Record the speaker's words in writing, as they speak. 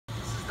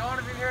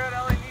here at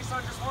LA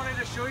Nissan. Just wanted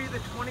to show you the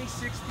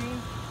 2016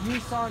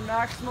 Nissan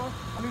Maxima.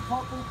 Let me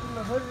pop open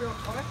the hood real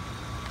quick.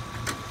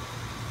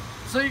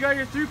 So you got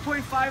your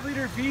 3.5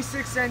 liter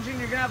V6 engine.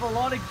 You're gonna have a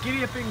lot of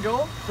giddy up and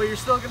go, but you're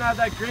still gonna have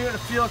that great bit of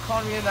fuel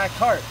economy in that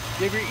car.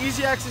 You have your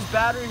easy access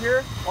battery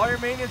here. All your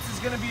maintenance is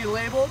gonna be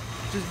labeled,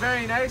 which is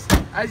very nice.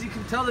 As you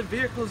can tell, the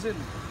vehicle's in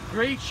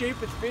great shape.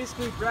 It's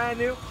basically brand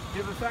new.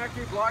 You have a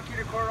factory block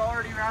heater cord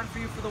already around for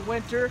you for the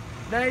winter.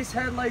 Nice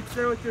headlights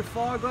there with your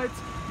fog lights.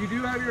 You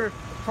do have your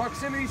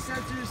proximity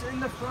sensors in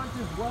the front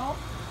as well.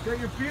 You got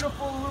your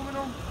beautiful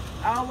aluminum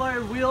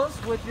alloy wheels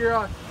with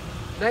your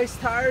nice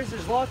tires.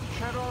 There's lots of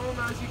tread on them,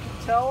 as you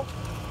can tell.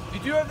 You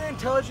do have the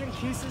intelligent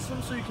key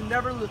system, so you can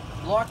never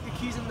lock the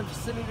keys in the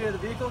vicinity of the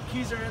vehicle.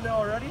 Keys are in there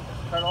already.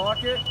 Try to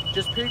lock it,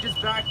 just pages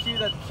back to you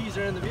that the keys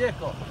are in the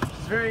vehicle, which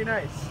is very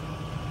nice.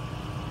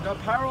 You got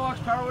power locks,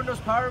 power windows,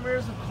 power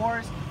mirrors, of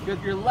course. You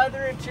got your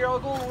leather interior. I'll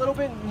go a little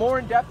bit more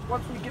in depth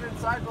once we get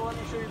inside, but let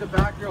me show you the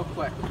back real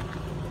quick.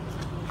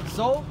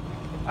 So,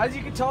 as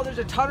you can tell, there's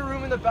a ton of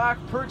room in the back.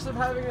 Perks of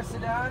having a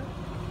sedan: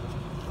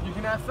 you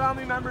can have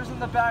family members in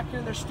the back here,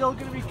 and they're still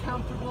going to be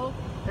comfortable.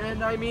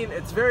 And I mean,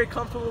 it's very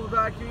comfortable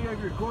back here. You have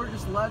your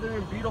gorgeous leather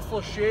in beautiful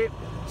shape.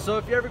 So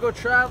if you ever go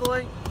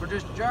traveling or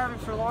just driving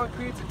for long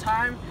periods of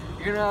time,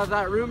 you're going to have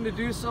that room to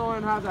do so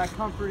and have that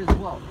comfort as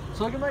well.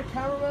 So look at my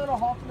cameraman. I'll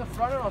hop in the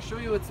front and I'll show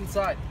you what's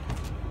inside.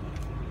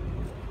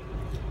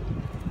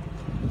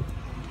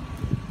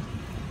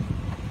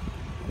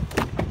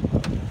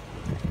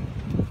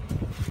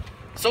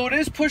 So it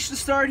is push to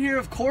start here,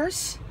 of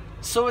course.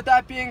 So with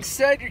that being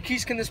said, your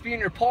keys can just be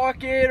in your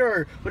pocket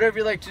or whatever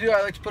you like to do.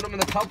 I like to put them in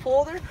the cup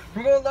holder.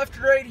 We're going left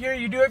to right here.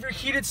 You do have your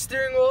heated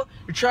steering wheel,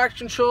 your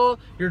traction control,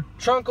 your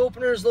trunk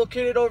opener is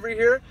located over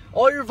here.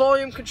 All your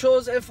volume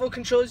controls, info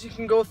controls, you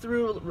can go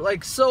through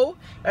like so.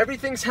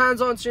 Everything's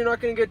hands-on, so you're not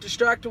going to get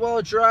distracted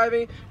while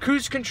driving.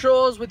 Cruise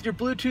controls with your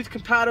Bluetooth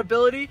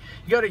compatibility.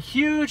 You got a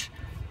huge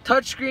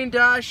touchscreen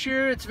dash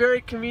here. It's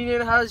very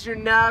convenient. It has your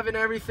nav and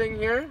everything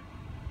here.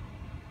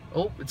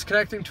 Oh, it's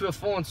connecting to a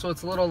phone, so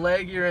it's a little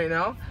laggy right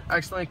now. I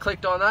accidentally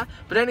clicked on that.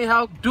 But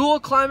anyhow,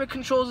 dual climate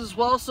controls as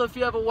well. So if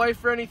you have a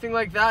wife or anything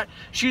like that,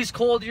 she's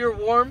cold, you're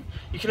warm,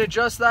 you can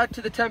adjust that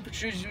to the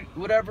temperatures,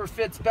 whatever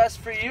fits best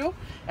for you.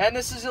 And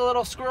this is a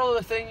little squirrel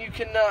thing. You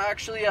can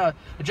actually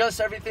adjust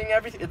everything.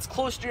 It's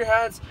close to your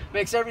hands,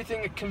 makes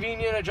everything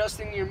convenient.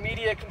 Adjusting your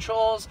media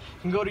controls.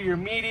 You can go to your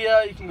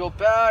media, you can go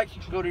back,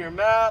 you can go to your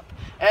map.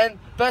 And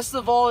best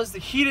of all is the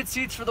heated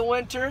seats for the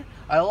winter.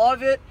 I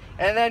love it.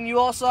 And then you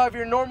also have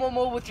your normal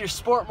mode with your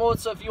sport mode,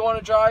 so if you want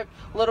to drive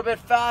a little bit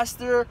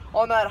faster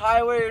on that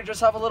highway or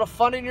just have a little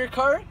fun in your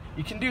car,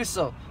 you can do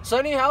so. So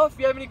anyhow, if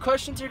you have any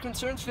questions or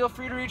concerns, feel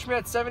free to reach me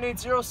at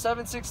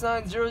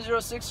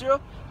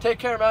 780-769-0060. Take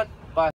care, man.